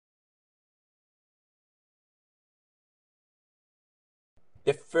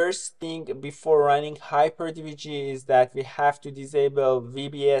The first thing before running HyperDbg is that we have to disable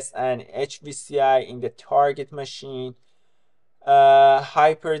VBS and HVCI in the target machine.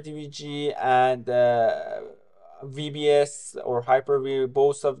 HyperDbg and VBS or Hyper-V,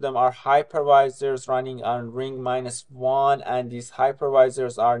 both of them are hypervisors running on ring -1, and these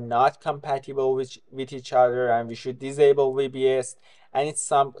hypervisors are not compatible with each other, and we should disable VBS and its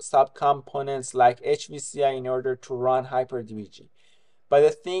some subcomponents like HVCI in order to run HyperDbg. But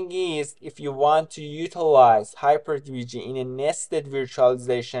the thing is, if you want to utilize HyperDbg in a nested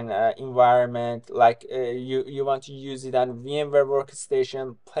virtualization environment, like you want to use it on VMware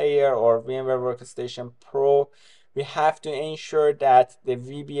Workstation Player or VMware Workstation Pro, we have to ensure that the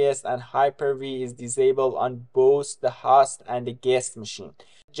VBS and Hyper-V is disabled on both the host and the guest machine.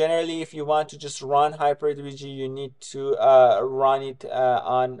 Generally, if you want to just run HyperDbg, you need to run it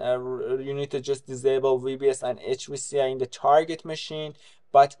you need to just disable VBS and HVCI in the target machine.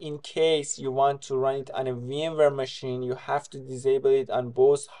 But in case you want to run it on a VMware machine, you have to disable it on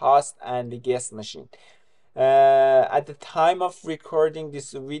both host and the guest machine. At the time of recording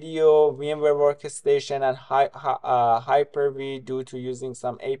this video, VMware Workstation and Hyper-V, due to using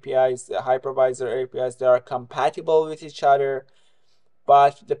some APIs, hypervisor APIs, they are compatible with each other.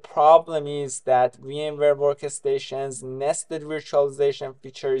 But the problem is that VMware Workstation's nested virtualization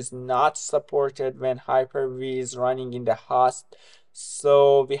feature is not supported when Hyper-V is running in the host.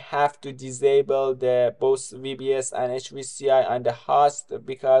 So we have to disable both VBS and HVCI on the host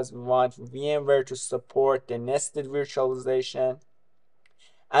because we want VMware to support the nested virtualization.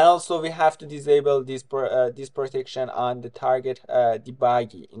 And also we have to disable this protection on the target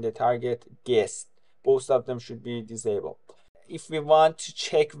debug in the target guest. Both of them should be disabled. If we want to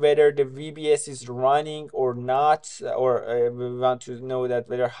check whether the VBS is running or not, or we want to know that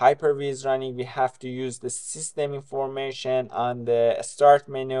whether Hyper-V is running, we have to use the system information on the start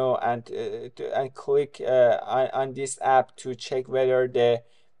menu and click on this app to check whether the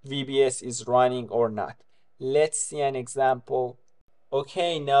VBS is running or not. Let's see an example.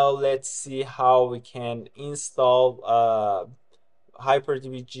 Okay, now let's see how we can install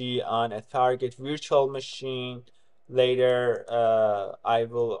HyperDbg on a target virtual machine. Later, I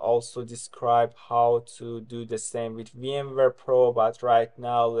will also describe how to do the same with VMware Pro, but right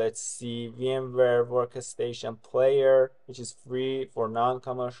now let's see VMware Workstation Player, which is free for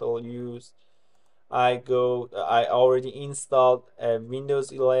non-commercial use. I already installed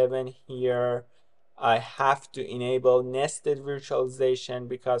Windows 11 here. I have to enable nested virtualization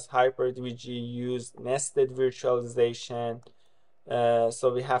because HyperDbg used nested virtualization.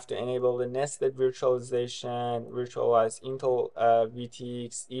 So we have to enable the nested virtualization, virtualize Intel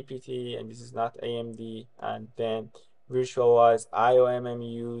VTX EPT, and this is not AMD, and then virtualize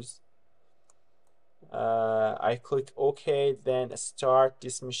IOMMUs. I click OK, then start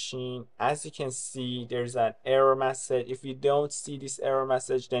this machine. As you can see, there's an error message. If you don't see this error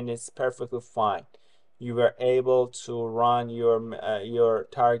message, then it's perfectly fine. You were able to run your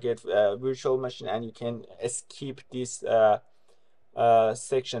target virtual machine, and you can skip this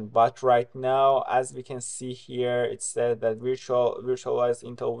section. But right now, as we can see here, it said that virtualized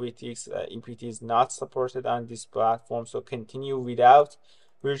Intel VTX EPT is not supported on this platform, so continue without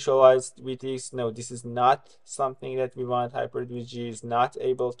virtualized VTX. No, this is not something that we want. HyperDbg is not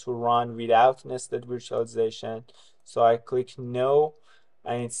able to run without nested virtualization, so I click no,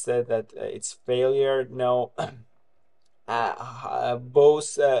 and it said that it's failure. No.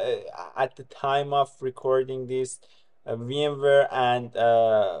 Both at the time of recording this, VMware and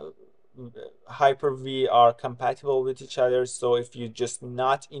Hyper-V are compatible with each other. So if you just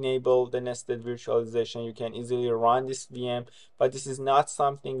not enable the nested virtualization, you can easily run this VM, but this is not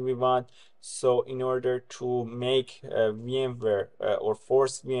something we want. So in order to make VMware or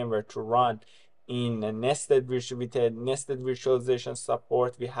force VMware to run in a nested virtualization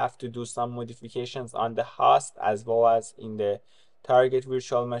support, we have to do some modifications on the host as well as in the target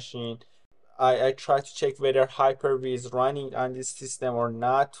virtual machine. I try to check whether Hyper-V is running on this system or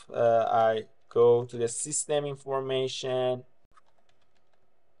not. I go to the system information.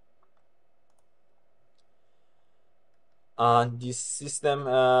 On this system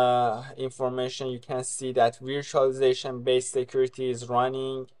information, you can see that virtualization based security is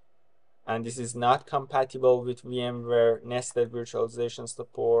running, and this is not compatible with VMware nested virtualization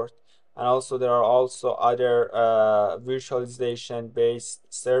support. And also there are also other virtualization based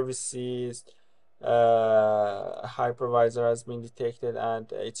services. Hypervisor has been detected,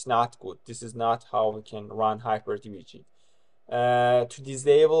 and it's not good. This is not how we can run HyperDbg. To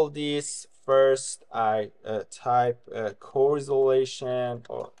disable this, first I type core isolation,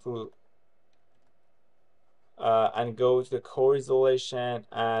 or to and go to the core isolation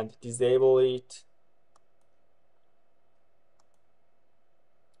and disable it.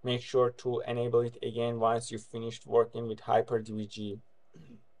 Make sure to enable it again once you finished working with HyperDbg.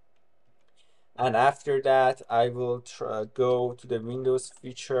 And after that, I will go to the Windows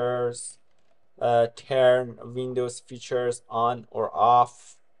features, turn Windows features on or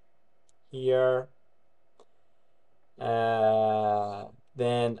off here.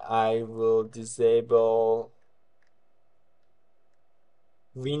 Then I will disable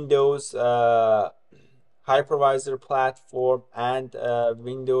Windows hypervisor platform and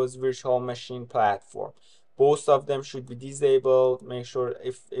Windows virtual machine platform. Both of them should be disabled. Make sure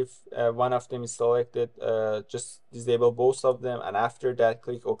if one of them is selected, just disable both of them, and after that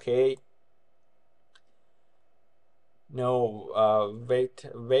click OK. No, wait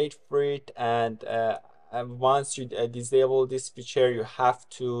for it, and once you disable this feature, you have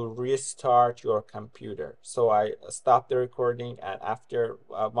to restart your computer. So I stop the recording, and after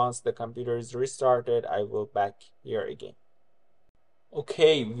once the computer is restarted, I will back here again.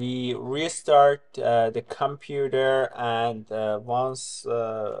 Okay, we restart the computer, and once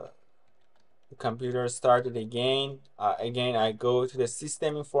the computer started again, I go to the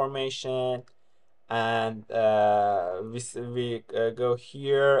system information, and we go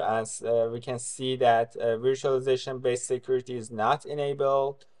here, as we can see that virtualization based security is not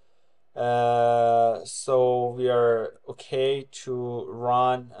enabled. So we are okay to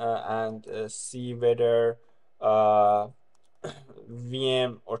run and see whether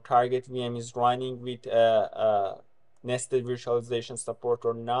VM or target VM is running with nested virtualization support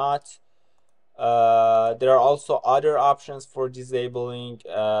or not. There are also other options for disabling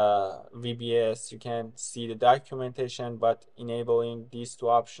VBS. You can see the documentation, but enabling these two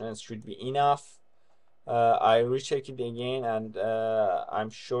options should be enough. I recheck it again, and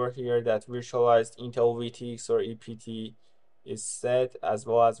I'm sure here that virtualized Intel VTX or EPT is set, as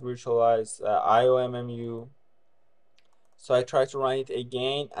well as virtualized IOMMU. So I try to run it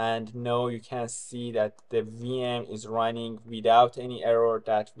again, and now you can see that the VM is running without any error,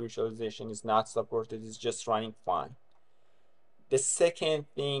 that virtualization is not supported, it's just running fine. The second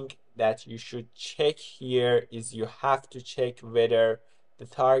thing that you should check here is you have to check whether the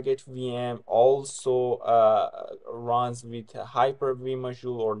target VM also runs with a Hyper-V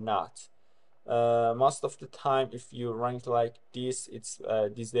module or not. Most of the time, if you run it like this, it's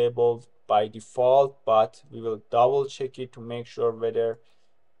disabled by default, but we will double check it to make sure whether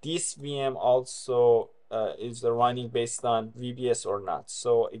this VM also is running based on VBS or not.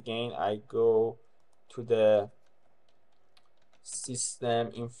 So again, I go to the system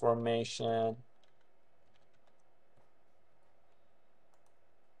information,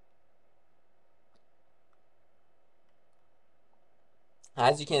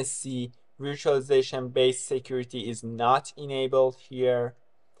 as you can see, virtualization based security is not enabled here.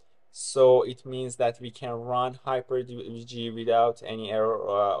 So it means that we can run HyperDbg without any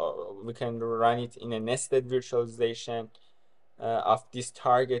error. We can run it in a nested virtualization of this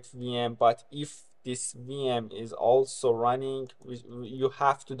target VM. But if this VM is also running, you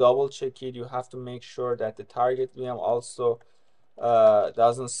have to double check it. You have to make sure that the target VM also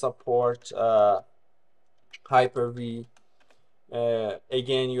doesn't support Hyper-V.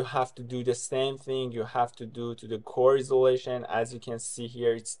 Again, you have to do the same thing. You have to do to the core isolation. As you can see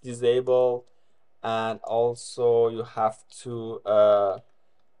here, it's disabled, and also you have to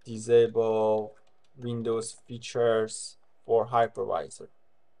disable Windows features for hypervisor.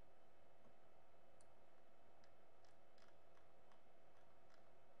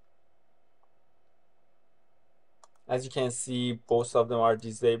 As you can see, both of them are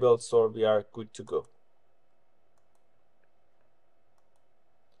disabled, so we are good to go.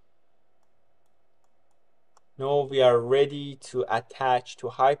 Now we are ready to attach to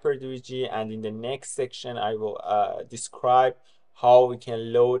HyperDbg, and in the next section I will describe how we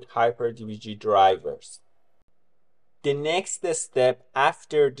can load HyperDbg drivers. The next step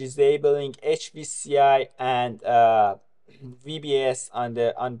after disabling HVCI and VBS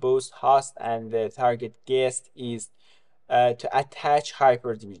on both host and the target guest is to attach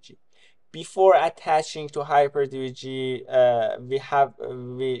HyperDbg. Before attaching to HyperDbg,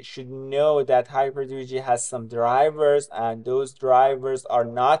 we should know that HyperDbg has some drivers, and those drivers are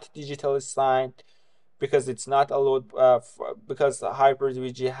not digitally signed because it's not allowed, because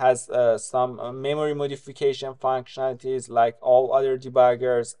HyperDbg has some memory modification functionalities like all other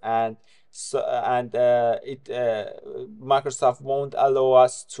debuggers, and Microsoft won't allow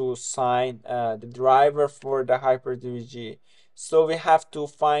us to sign the driver for the HyperDbg. So we have to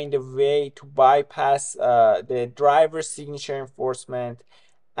find a way to bypass the driver signature enforcement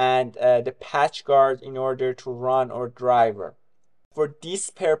and the patch guard in order to run our driver. For this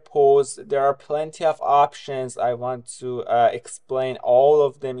purpose, there are plenty of options. I want to explain all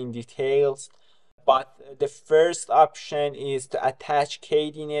of them in details. But the first option is to attach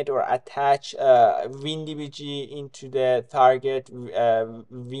KDNet or attach WinDbg into the target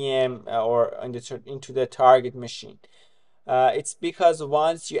VM or into the target machine. It's because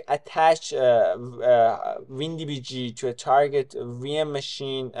once you attach WinDbg to a target VM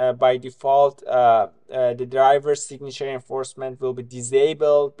machine, by default, the driver signature enforcement will be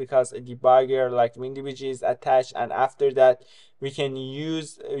disabled because a debugger like WinDbg is attached, and after that, we can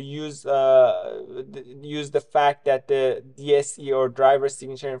use the fact that the DSE or driver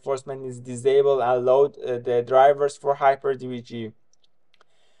signature enforcement is disabled and load the drivers for HyperDbg.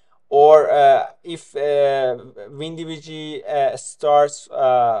 Or if WinDbg starts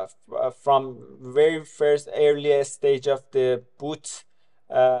from very first earliest stage of the boot,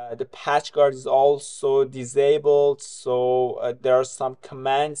 the patch guard is also disabled. So there are some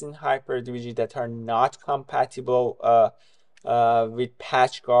commands in HyperDbg that are not compatible with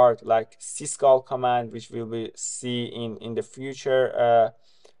patch guard, like syscall command, which we will see in the future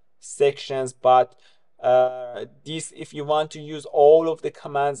sections. But this, if you want to use all of the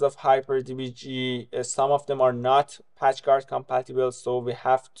commands of HyperDbg, some of them are not patch guard compatible, so we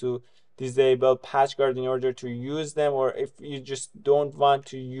have to disable patch guard in order to use them. Or if you just don't want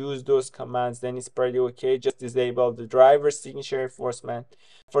to use those commands, then it's pretty okay, just disable the driver signature enforcement.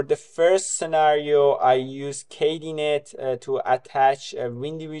 For the first scenario, I use KDNet to attach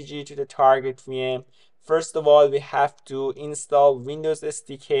WinDbg to the target VM. First of all, we have to install Windows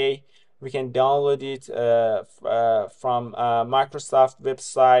SDK. We can download it from Microsoft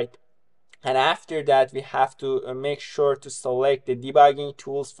website. And after that, we have to make sure to select the debugging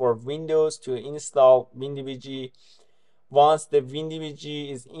tools for Windows to install WinDbg. Once the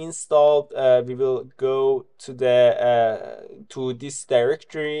WinDbg is installed, we will go to this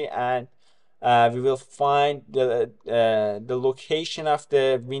directory, and we will find the location of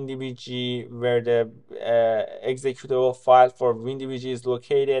the WinDbg where the executable file for WinDbg is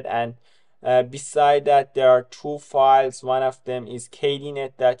located. And beside that, there are two files. One of them is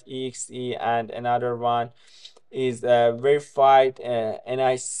kdnet.exe and another one is verified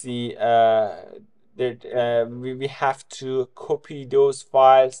NIC. That we have to copy those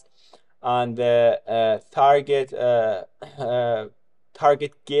files on the target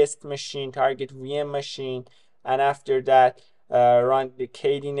guest machine, target VM machine, and after that run the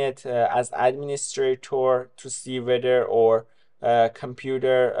KDNet as administrator to see whether our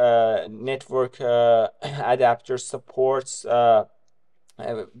computer network adapter supports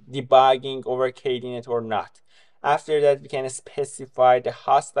debugging over KDNet or not. After that, we can specify the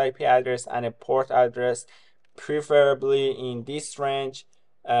host IP address and a port address, preferably in this range,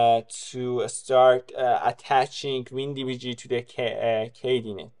 to start attaching WinDbg to the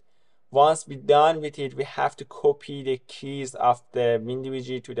KDNet. Once we're done with it, we have to copy the keys of the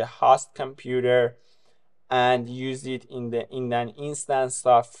WinDbg to the host computer and use it in an instance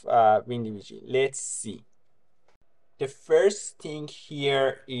of WinDbg. Let's see. The first thing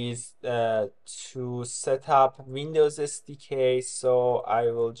here is to set up Windows SDK. So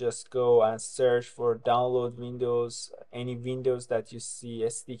I will just go and search for download Windows, any Windows that you see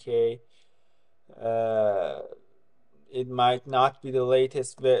SDK. It might not be the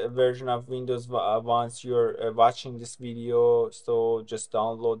latest version of Windows once you're watching this video, so just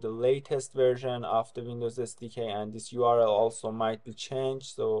download the latest version of the Windows SDK, and this URL also might be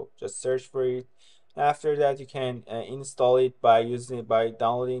changed, so just search for it. After that, you can install it by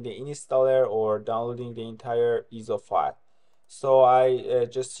downloading the installer or downloading the entire ISO file. So I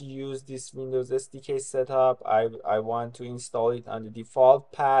just use this Windows SDK setup. I want to install it on the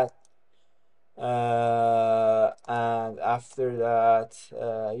default path. And after that,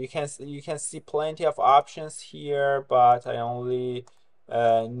 you can see plenty of options here, but I only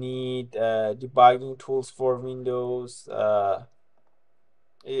need debugging tools for Windows.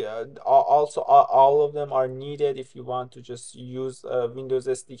 Also, all of them are needed if you want to just use Windows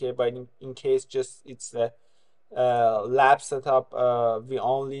SDK, but in case just it's a lab setup, we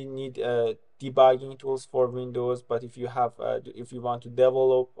only need debugging tools for Windows. But if you have if you want to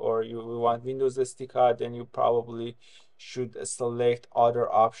develop or you want Windows SDK, then you probably should select other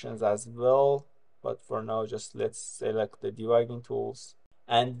options as well. But for now, just let's select the debugging tools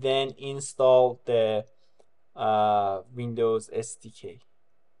and then install the Windows SDK.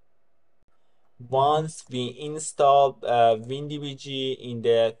 Once we install WinDbg in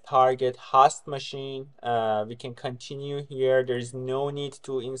the target host machine, we can continue here. There is no need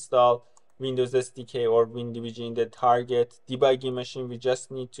to install Windows SDK or WinDbg in the target debugging machine. We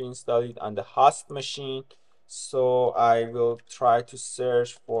just need to install it on the host machine. So I will try to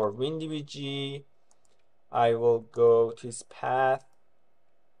search for WinDbg. I will go to its path,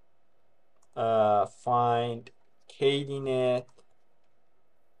 find KDNet,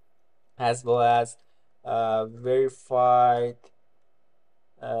 as well as verified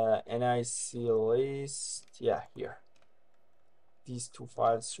NIC list. Yeah, here. These two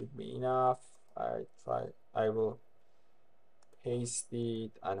files should be enough. I will paste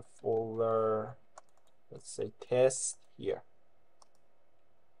it on a folder, let's say test here.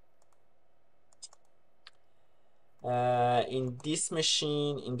 In this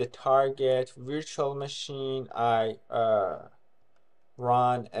machine, in the target virtual machine, I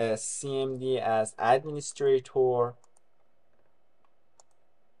run a CMD as administrator,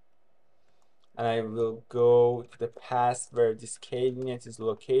 and I will go to the path where this KDNet is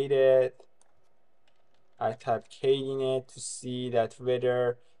located. I type KDNet to see that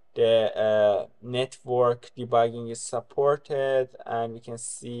whether the network debugging is supported, and we can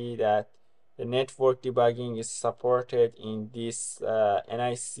see that the network debugging is supported in this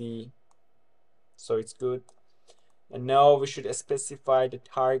NIC, so it's good. And now we should specify the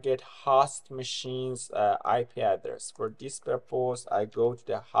target host machine's IP address. For this purpose, I go to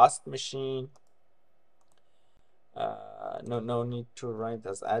the host machine. No need to run it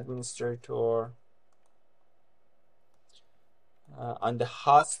as administrator. On the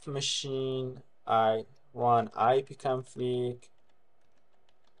host machine, I run ipconfig,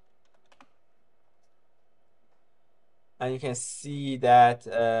 and you can see that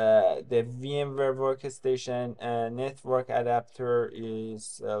the VMware workstation network adapter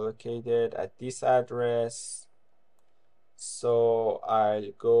is located at this address. So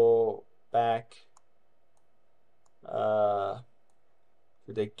I'll go back to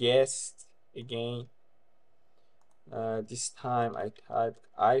the guest again. This time I typed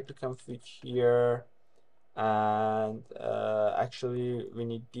ipconfig here, and actually we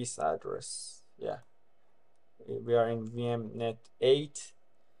need this address. Yeah, we are in VMnet 8,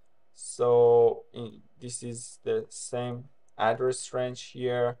 so this is the same address range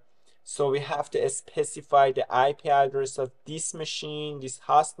here. So we have to specify the IP address of this machine, this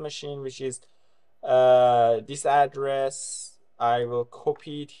host machine, which is this address. I will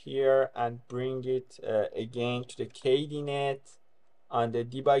copy it here and bring it again to the KDNet. On the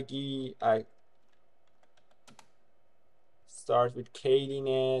debug, I start with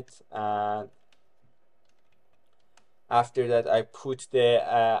KDNet, and after that I put the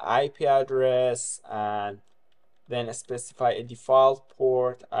IP address and then specify a default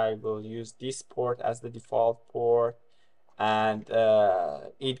port. I will use this port as the default port, and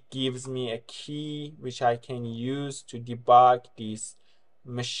it gives me a key which I can use to debug this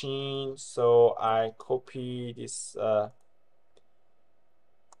machine. So I copy this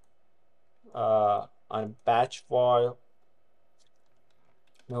on batch file.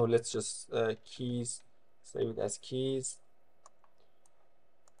 No, let's just keys, save it as keys.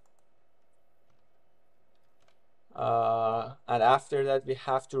 And after that we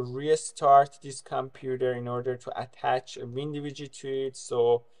have to restart this computer in order to attach a WinDbg to it.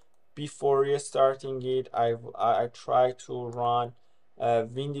 So before restarting it, I try to run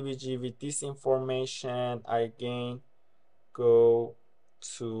WinDbg with this information. I again go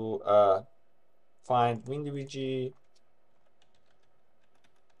to find WinDbg,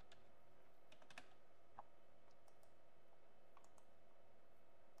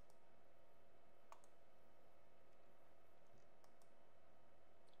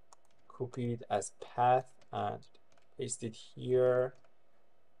 copy it as path and paste it here.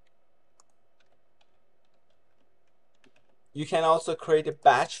 You can also create a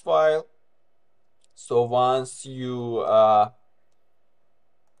batch file. So once you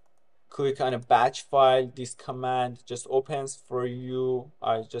click on a batch file, this command just opens for you.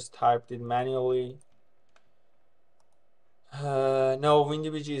 I just typed it manually. Now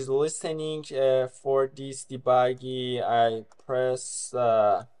WinDbg is listening for this debuggy. I press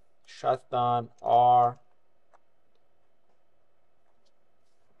shutdown R.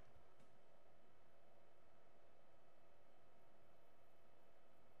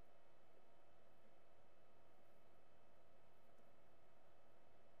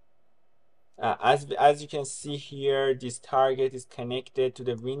 As you can see here, this target is connected to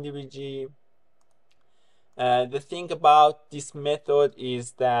the WinDbg. The thing about this method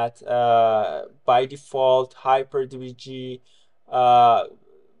is that by default HyperDbg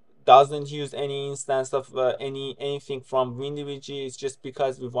doesn't use any instance of anything from WinDbg. It's just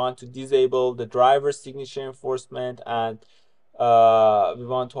because we want to disable the driver signature enforcement and We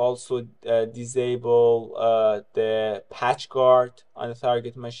want to also disable the patch guard on the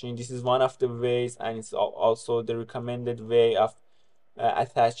target machine. This is one of the ways, and it's also the recommended way of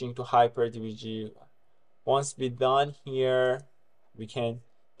attaching to HyperDbg. Once we're done here, we can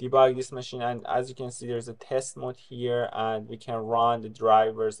debug this machine, and as you can see, there's a test mode here, and we can run the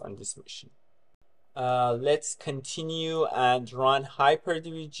drivers on this machine. Let's continue and run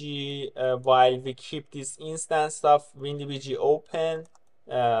HyperDbg while we keep this instance of WinDbg open.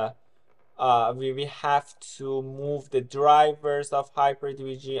 We have to move the drivers of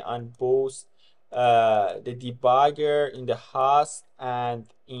HyperDbg on both the debugger in the host and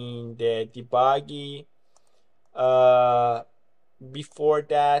in the debuggy. Before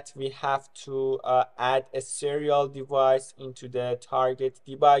that, we have to add a serial device into the target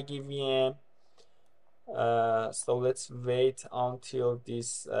debuggy VM. So let's wait until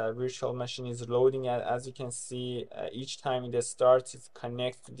this virtual machine is loading, and as you can see, each time it starts, it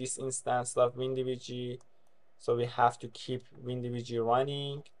connects to this instance of WinDbg. So we have to keep WinDbg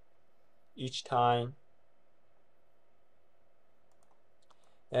running each time.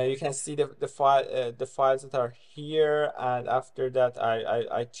 You can see the files that are here, and after that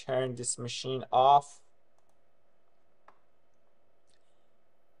I turn this machine off.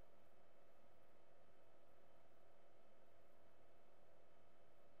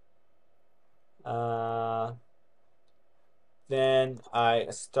 Then I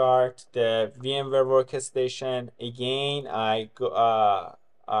start the VMware workstation again. I go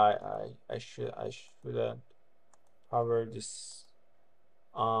I should power this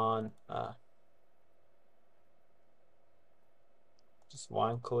on just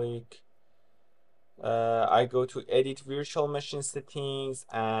one click. I go to edit virtual machine settings,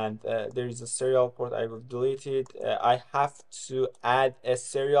 and there is a serial port. I will delete it. I have to add a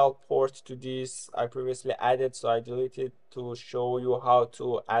serial port to this. I previously added, so I deleted to show you how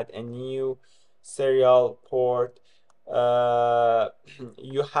to add a new serial port.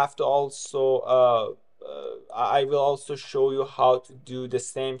 You have to also I will also show you how to do the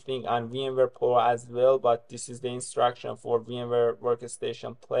same thing on VMware Pro as well, but this is the instruction for VMware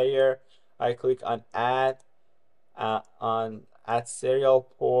Workstation Player. I click on add serial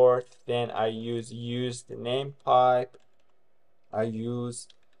port, then I use the name pipe. I use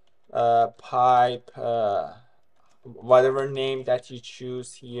pipe whatever name that you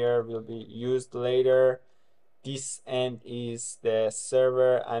choose here will be used later. This end is the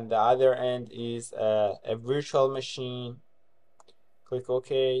server, and the other end is a virtual machine. Click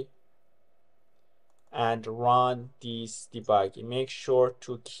OK and run this debug. Make sure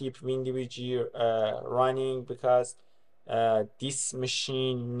to keep WinDbg running, because this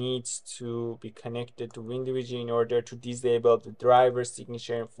machine needs to be connected to WinDbg in order to disable the driver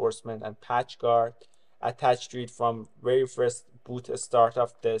signature enforcement and patch guard attached to it from very first boot start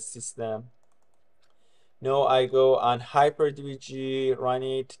of the system. Now I go on HyperDbg, run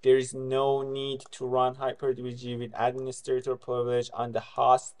it. There is no need to run HyperDbg with administrator privilege on the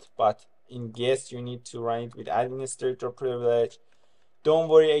host, but in guest you need to run it with administrator privilege. Don't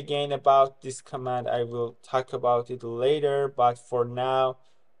worry again about this command. I will talk about it later, but for now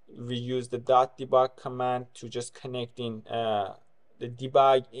we use the .debug command to just connect in the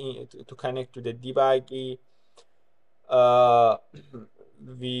debug to connect to the debuggy.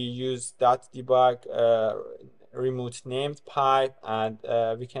 We use .debug remote named pipe, and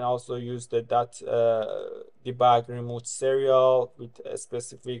we can also use the .debug remote serial with a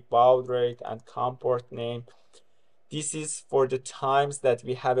specific baud rate and COM port name. This is for the times that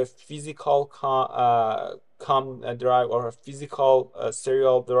we have a physical COM drive or a physical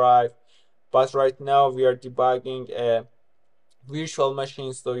serial drive, but right now we are debugging a virtual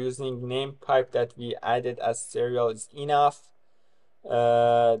machine, so using name pipe that we added as serial is enough.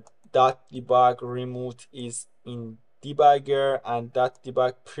 .debug remote is in debugger, and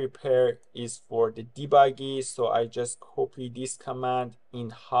 .debug prepare is for the debuggy. So I just copy this command in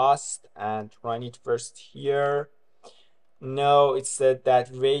host and run it first here. Now it said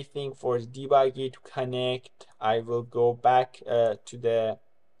that waiting for the debuggy to connect. I will go back to the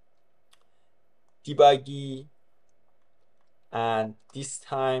debuggy, and this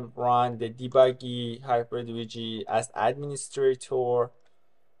time run the debuggy HyperDbg as administrator.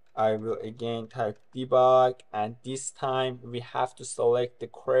 I will again type debug, and this time we have to select the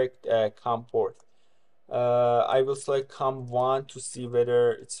correct COM port. I will select COM1 to see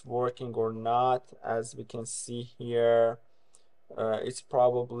whether it's working or not. As we can see here, it's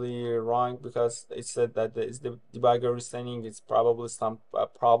probably wrong, because it said that the debugger is sending. It's probably some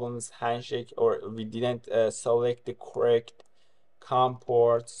problems handshake, or we didn't select the correct COM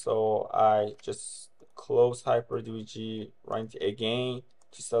port. So I just close HyperDbg, run it again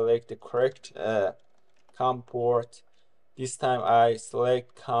to select the correct COM port. This time I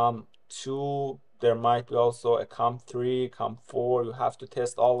select COM2. There might be also a COM3, COM4. You have to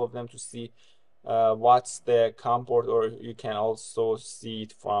test all of them to see what's the COM port, or you can also see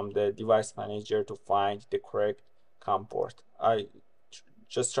it from the device manager to find the correct COM port. I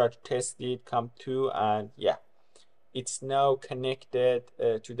just try to test it, COM2, and yeah, it's now connected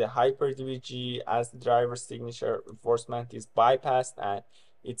to the HyperDbg as the driver signature enforcement is bypassed, and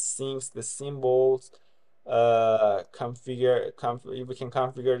it syncs the symbols. We can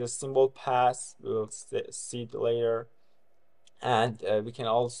configure the symbol pass. We'll see it later, and we can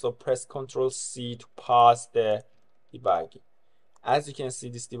also press Ctrl+C to pause the debugging. As you can see,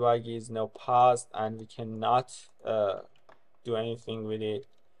 this debugging is now paused, and we cannot do anything with it.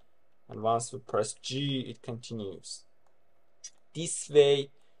 And once we press G, it continues. This way,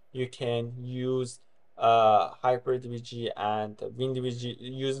 you can use HyperDbg and WinDbg.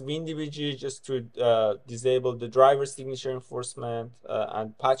 Use WinDbg just to disable the driver signature enforcement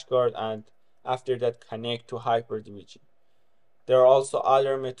and patch guard, and after that connect to HyperDbg. There are also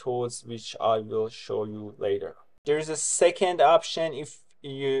other methods which I will show you later. There is a second option if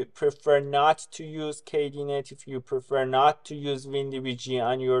you prefer not to use KDNet, if you prefer not to use WinDbg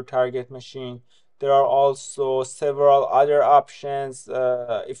on your target machine. There are also several other options.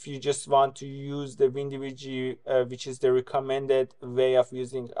 If you just want to use the WinDbg, which is the recommended way of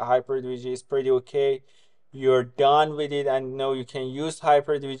using HyperDbg, is pretty okay. You're done with it and know you can use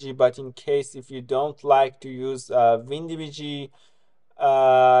HyperDbg, but in case if you don't like to use WinDbg,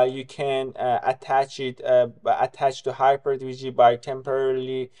 you can attach to HyperDbg by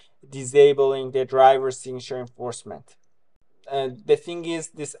temporarily disabling the driver signature enforcement. The thing is,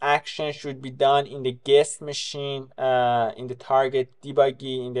 this action should be done in the guest machine, in the target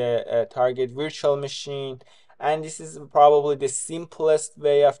debugger, in the target virtual machine, and this is probably the simplest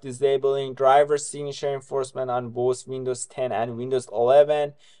way of disabling driver signature enforcement on both Windows 10 and Windows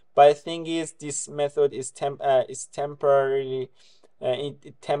 11. But the thing is, this method is temporarily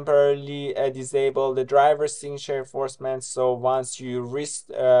disable the driver signature enforcement. So once you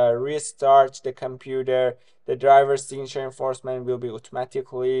restart the computer, the driver signature enforcement will be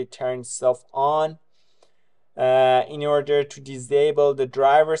automatically turned itself on. In order to disable the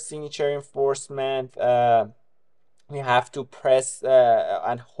driver signature enforcement, we have to press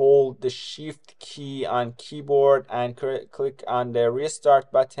and hold the shift key on keyboard and click on the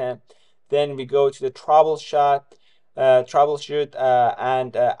restart button. Then we go to the troubleshoot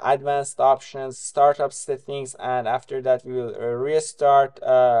and advanced options, startup settings, and after that we will restart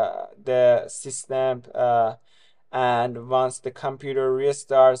the system, and once the computer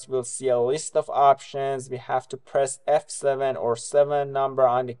restarts, we'll see a list of options. We have to press F7 or 7 number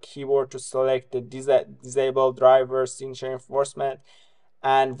on the keyboard to select the disable driver signature enforcement,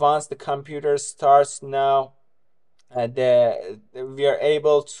 and once the computer starts now, we are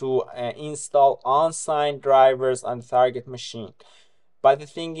able to install unsigned drivers on the target machine. But the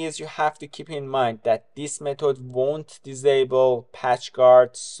thing is, you have to keep in mind that this method won't disable patch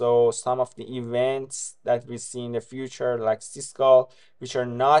guards. So some of the events that we see in the future, like syscall, which are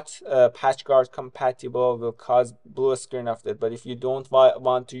not patch guard compatible, will cause blue screen of that. But if you don't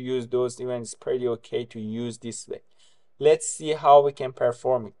want to use those events, it's pretty okay to use this way. Let's see how we can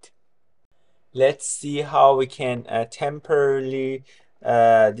perform it. Let's see how we can temporarily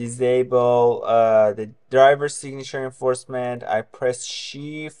disable the driver signature enforcement. I press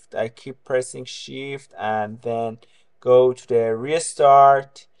shift, I keep pressing shift, and then go to the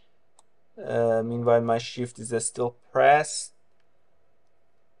restart. Meanwhile, my shift is still pressed.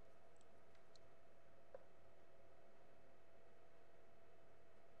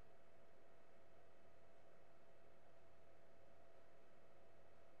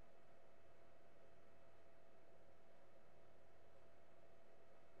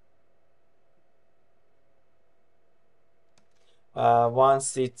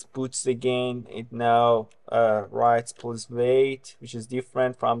 Once it boots again, it now writes please wait, which is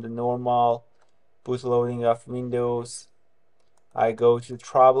different from the normal boot loading of Windows. I go to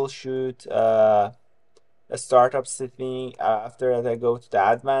troubleshoot, a startup setting. After that, I go to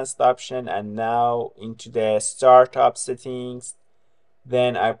the advanced option, and now into the startup settings.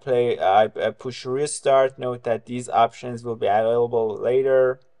 Then I push restart. Note that these options will be available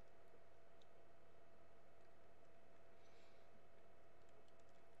later.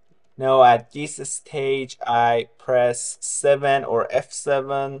 Now at this stage, I press 7 or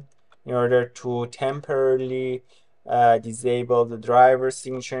F7 in order to temporarily disable the driver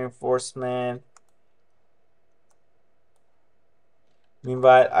signature enforcement.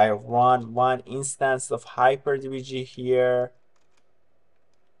 Meanwhile, I run one instance of HyperDbg here.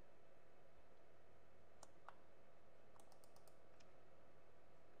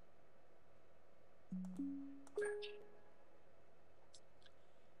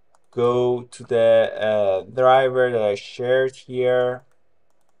 Go to the driver that I shared here.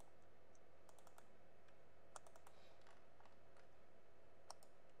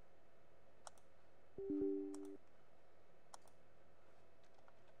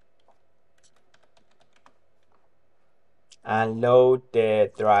 And load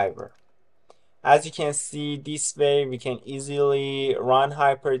the driver. As you can see, this way we can easily run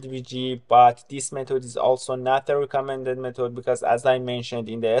HyperDbg, but this method is also not the recommended method because, as I mentioned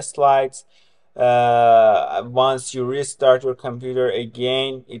in the slides, once you restart your computer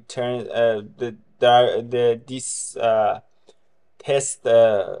again, it turns this test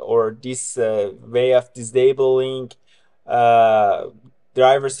or this way of disabling uh,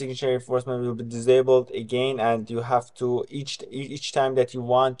 driver signature enforcement will be disabled again, and you have to each time that you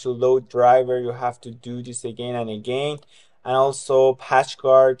want to load driver, you have to do this again and again. And also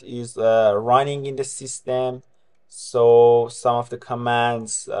patchguard is running in the system, so some of the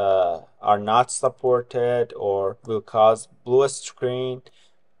commands are not supported or will cause blue screen,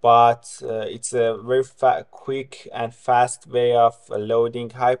 but it's a very quick and fast way of loading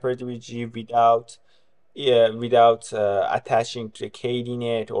HyperDbg without attaching to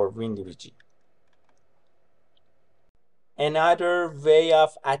KDNet or WinDbg. Another way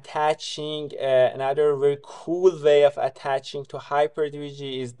of attaching, another very cool way of attaching to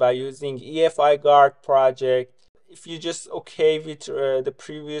HyperDbg is by using EFI guard project. If you're just okay with the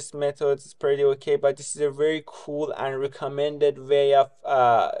previous methods, it's pretty okay, but this is a very cool and recommended way of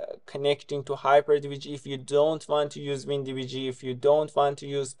connecting to HyperDbg. If you don't want to use WinDbg, if you don't want to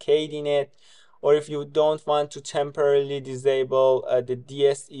use KDNet, or if you don't want to temporarily disable the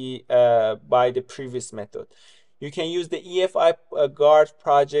DSE by the previous method, you can use the EFI guard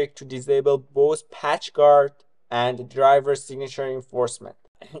project to disable both patch guard and driver signature enforcement.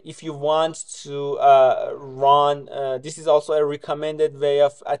 If you want to run, this is also a recommended way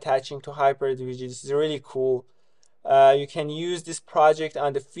of attaching to HyperDbg. This is really cool. You can use this project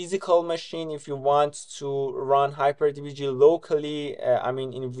on the physical machine if you want to run HyperDbg locally, I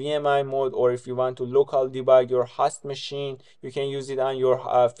mean in VMI mode, or if you want to local debug your host machine, you can use it on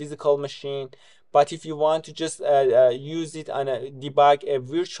your physical machine. But if you want to just use it on debug a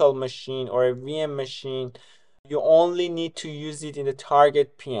virtual machine or a VM machine, you only need to use it in the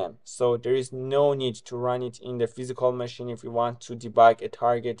target PM. So there is no need to run it in the physical machine if you want to debug a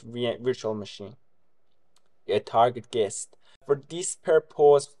target virtual machine, a target guest. For this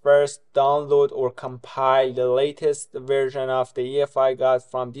purpose, first download or compile the latest version of the EFI guide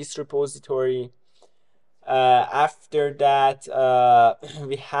from this repository. After that,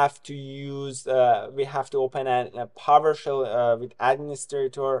 we have to open a PowerShell with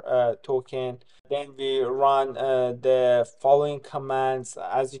administrator token. Then we run the following commands.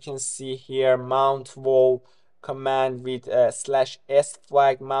 As you can see here, mount wall command with /s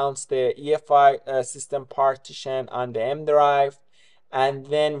flag mounts the EFI system partition on the M drive, and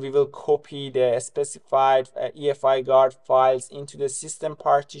then we will copy the specified EFI guard files into the system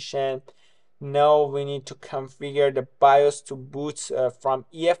partition. Now we need to configure the BIOS to boot from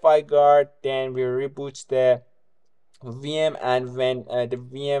EFI guard. Then we reboot the VM, and when the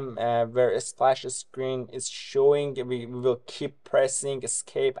VM where a splash screen is showing, we will keep pressing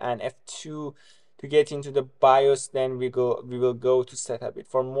escape and F2 to get into the BIOS. Then we will go to set up it.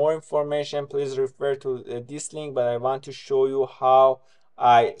 For more information, please refer to this link, but I want to show you how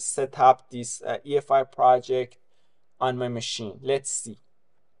I set up this EFI project on my machine. Let's see.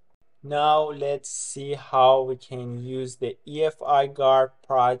 Now let's see how we can use the EFI guard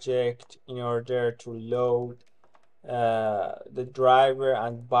project in order to load the driver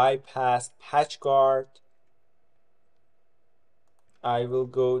and bypass patch guard. I will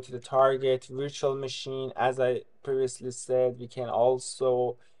go to the target virtual machine. As I previously said, we can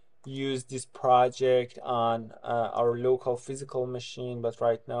also use this project on our local physical machine, but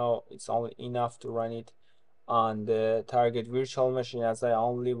right now it's only enough to run it on the target virtual machine, as I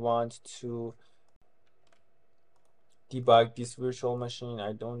only want to debug this virtual machine.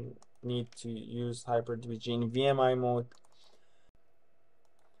 I don't need to use HyperDbg in VMI mode.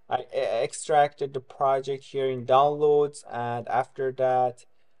 I extracted the project here in downloads, and after that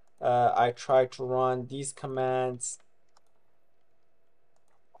I try to run these commands.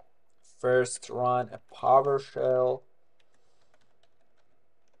 First, run a PowerShell.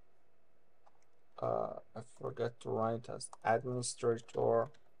 I forgot to run it as administrator.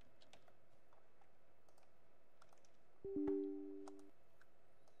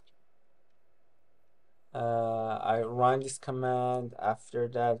 I run this command. After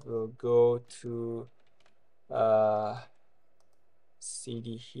that, we'll go to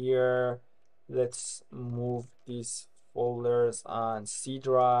cd here. Let's move these folders on C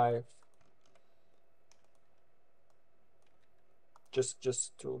drive.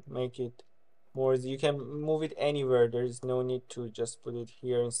 Just to make it more easy. You can move it anywhere. There is no need to just put it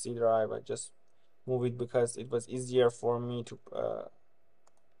here in C drive. I just move it because it was easier for me to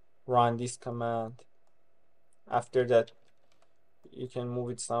run this command. After that, you can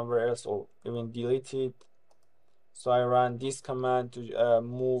move it somewhere else or even delete it. So I run this command to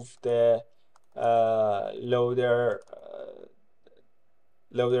move the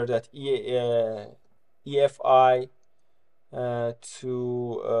loader.efi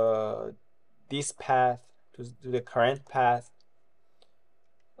to this path, to the current path.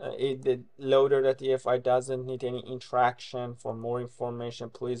 The loader.efi doesn't need any interaction. For more information,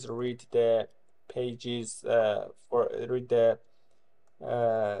 please read the pages read the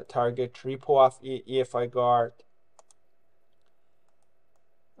target repo of EFI guard.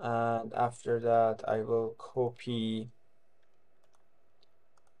 And after that, I will copy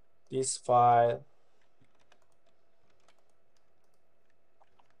this file.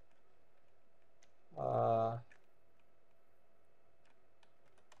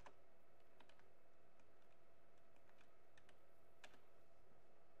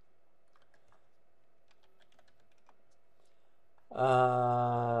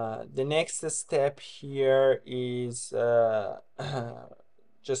 The next step here is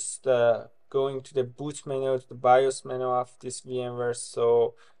just going to the boot menu, to the BIOS menu of this VMware.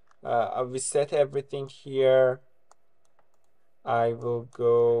 So we set everything here. I will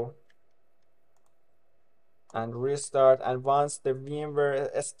go and restart, and once the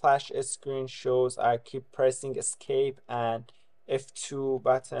VMware splash screen shows, I keep pressing escape and F2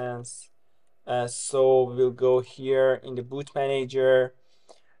 buttons. So we'll go here in the boot manager.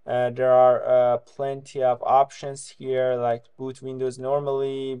 There are plenty of options here, like boot Windows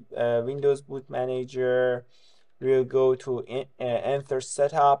normally, Windows boot manager. We'll go to enter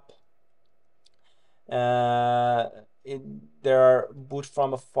setup. There are boot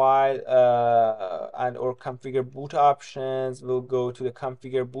from a file and or configure boot options. We'll go to the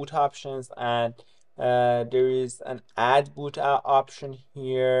configure boot options, and there is an add boot option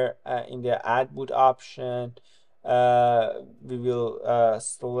here. In the add boot option, we will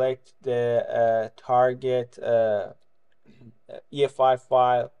select the target EFI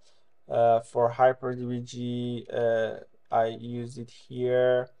file. For HyperDbg, I use it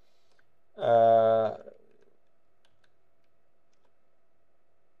here.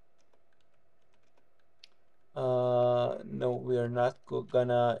 No, we are not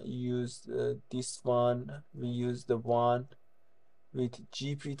gonna use this one. We use the one with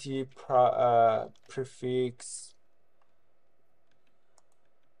GPT prefix.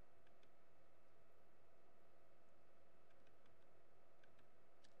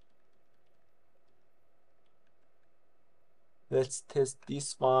 Let's test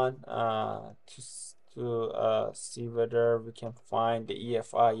this one to see whether we can find the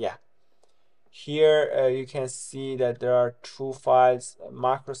EFI. Yeah. Here you can see that there are two files,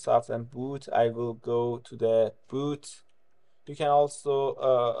 Microsoft and boot. I will go to the boot. You can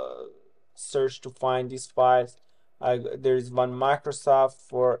also search to find these files. There is one Microsoft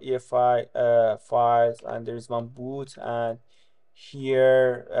for EFI files, and there is one boot. And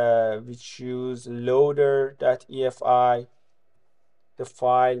here we choose loader.efi, the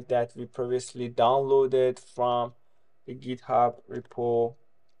file that we previously downloaded from the GitHub repo.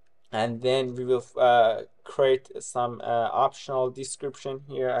 And then we will create some optional description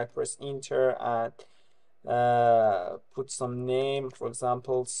here. I press enter and put some name, for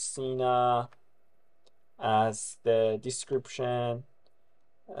example, Sina, as the description.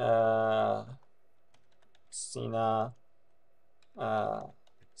 Sina,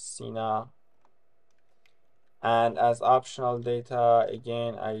 and as optional data,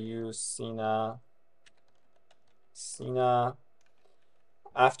 again, I use Sina.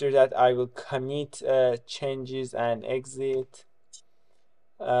 After that, I will commit changes and exit.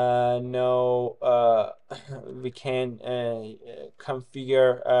 Now we can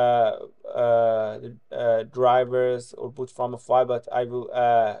configure drivers or boot from a file, but I will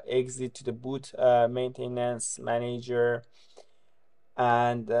exit to the boot maintenance manager,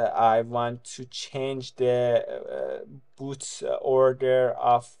 and I want to change the boot order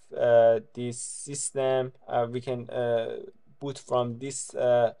of this system. We can boot from this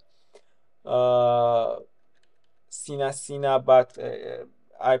Sina, but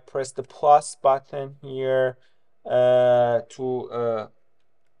I press the plus button here to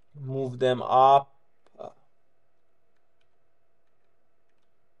move them up.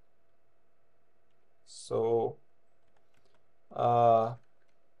 So I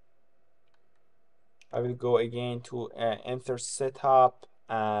will go again to enter setup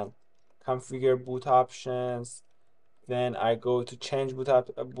and configure boot options. Then I go to change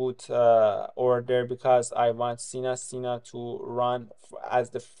boot order because I want Sina to run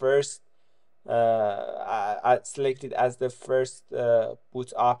as the first I selected as the first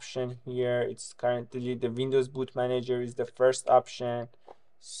boot option here. It's currently the Windows Boot Manager is the first option.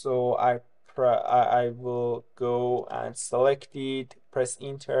 So I will go and select it, press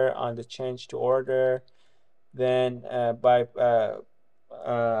enter on the change to order. Then by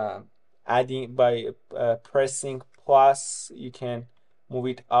pressing plus, you can move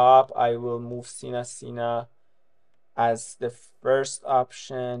it up. I will move Sina as the first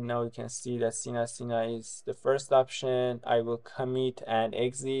option. Now you can see that Sina is the first option. I will commit and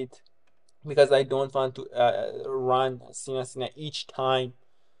exit because I don't want to run Sina each time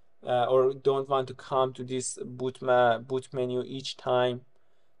or don't want to come to this boot menu each time.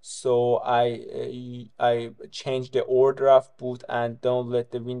 So I change the order of boot and don't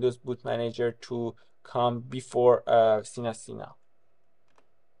let the Windows Boot Manager to come before Sina.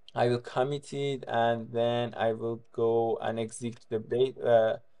 I will commit it and then I will go and exit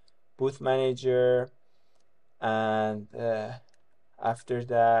the boot manager, and after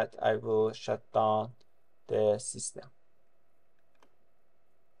that I will shut down the system.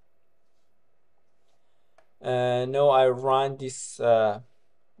 Now I run this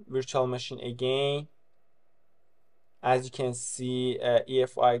virtual machine again. As you can see,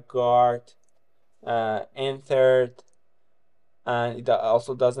 EFI guard entered, and it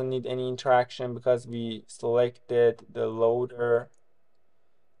also doesn't need any interaction because we selected the loader.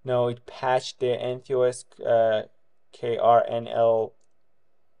 Now it patched the NTOS kernel,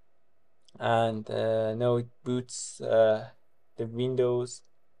 and now it boots the Windows.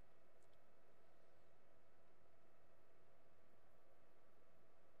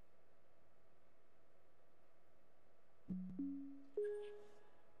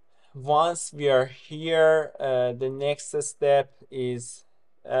 Once we are here, the next step is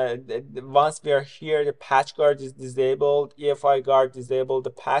once we are here, the patch guard is disabled, EFI guard disabled, the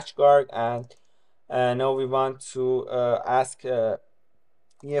patch guard, and now we want to ask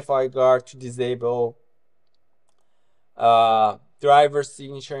EFI guard to disable driver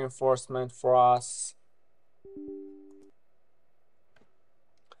signature enforcement for us.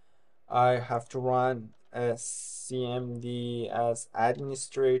 I have to run a CMD as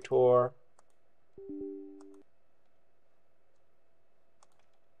administrator.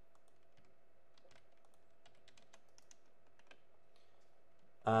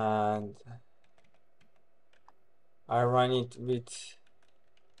 And I run it with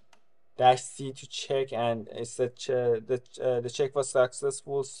 -C to check, and it said the check was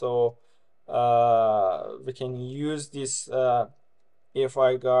successful. So we can use this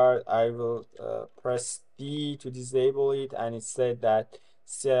EFI guard. I will press D to disable it, and it said that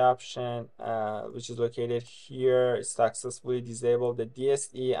C option, which is located here, is successfully disabled the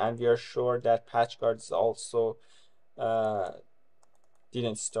DSE, and we are sure that patch guard is also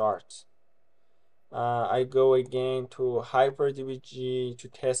didn't start. I go again to HyperDbg to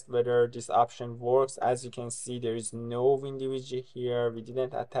test whether this option works. As you can see, there is no WinDbg here. We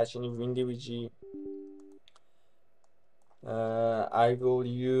didn't attach any WinDbg. I will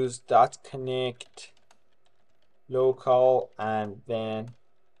use .connect local and then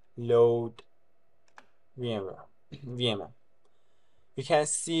load VMware. You can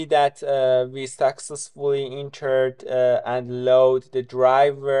see that we successfully entered and load the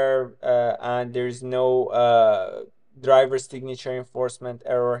driver, and there is no driver signature enforcement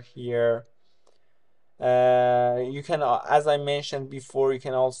error here. You can, as I mentioned before, you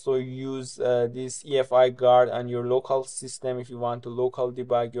can also use this EFI guard on your local system if you want to local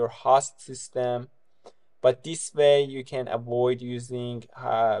debug your host system. But this way you can avoid using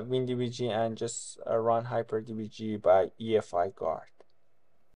WinDbg and just run HyperDbg by EFI guard.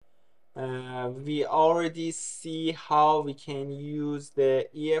 We already see how we can use the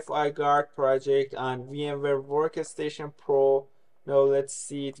EFI guard project on VMware Workstation Pro. Now let's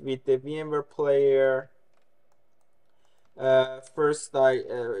see it with the VMware player. First,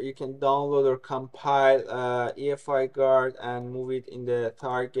 you can download or compile EFI guard and move it in the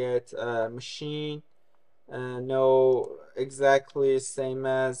target machine. No, exactly same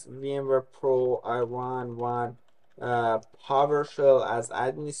as VMware Pro. I run one PowerShell as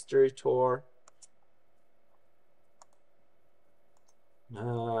administrator.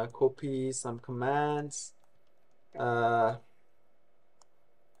 Copy some commands.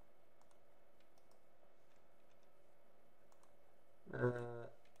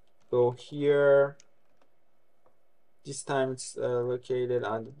 Go here This time it's located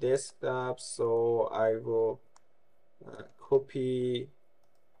on the desktop, so I will copy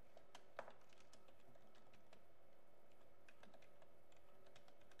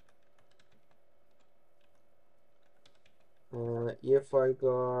EFI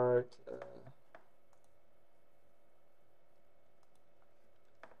guard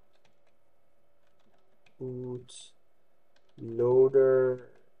boot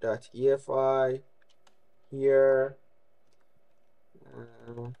loader.efi here.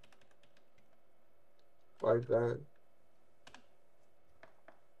 I got,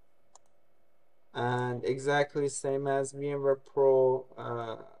 and exactly same as VMware Pro,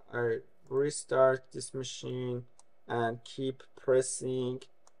 I restart this machine and keep pressing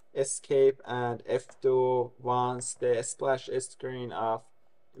escape and F2 once the splash screen of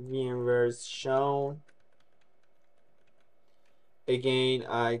VMware is shown. Again,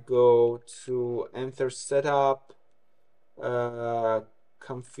 I go to enter setup,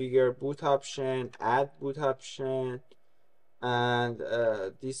 configure boot option, add boot option, and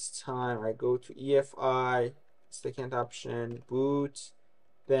this time I go to EFI, second option, boot.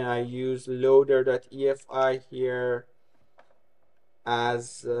 Then I use loader.efi here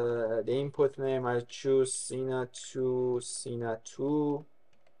as the input name. I choose Sina2 Sina2.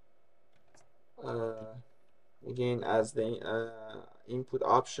 Again, as the input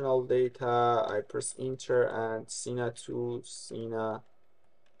optional data, I press enter and Sina2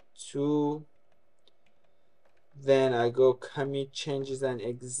 Sina2. Then I go commit changes and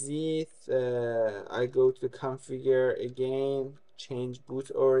exit. I go to configure again, change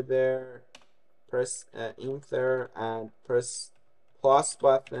boot order, press enter and press plus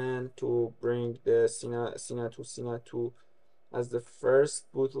button to bring the Sina2 as the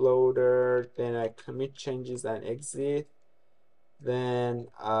first bootloader. Then I commit changes and exit. Then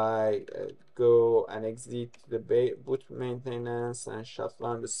I go and exit the boot maintenance and shut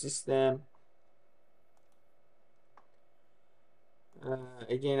down the system.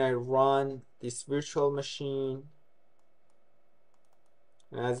 Again, I run this virtual machine,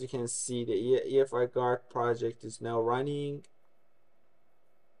 and as you can see, the EFI guard project is now running.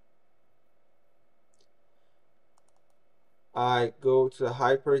 I go to the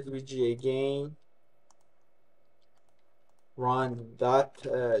HyperDbg again, run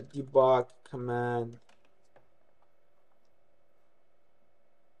 .debug command,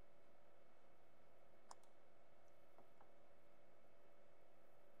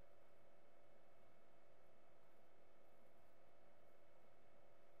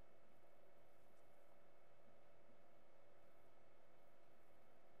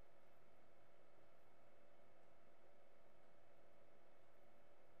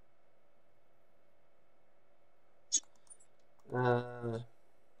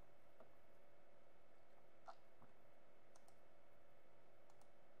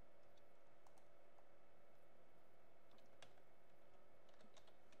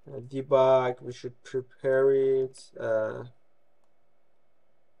 debug. We should prepare it.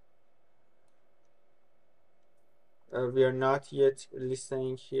 We are not yet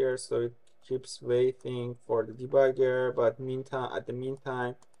listening here, so it keeps waiting for the debugger. But meantime, at the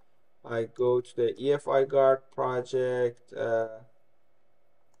meantime, I go to the EFI guard project,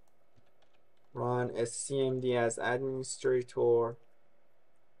 run SCMD as administrator.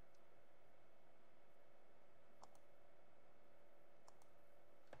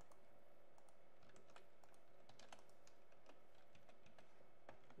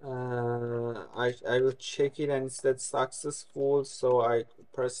 I will check it and it said successful, so I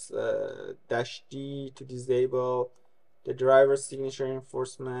press -D to disable the driver signature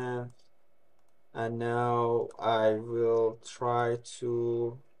enforcement, and now I will try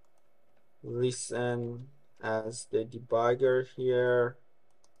to listen as the debugger here.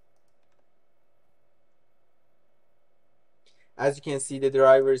 As you can see, the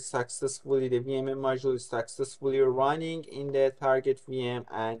driver is successfully, the VMM module is successfully running in the target VM,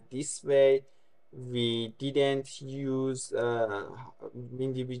 and this way we didn't use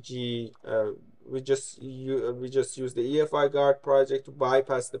WinDbg. We just used the EFI guard project to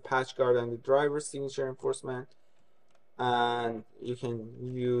bypass the patch guard and the driver signature enforcement, and you can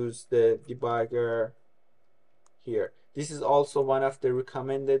use the debugger here. This is also one of the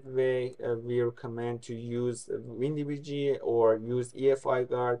recommended way. We recommend to use WinDbg or use EFI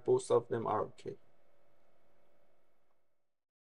guard. Both of them are okay.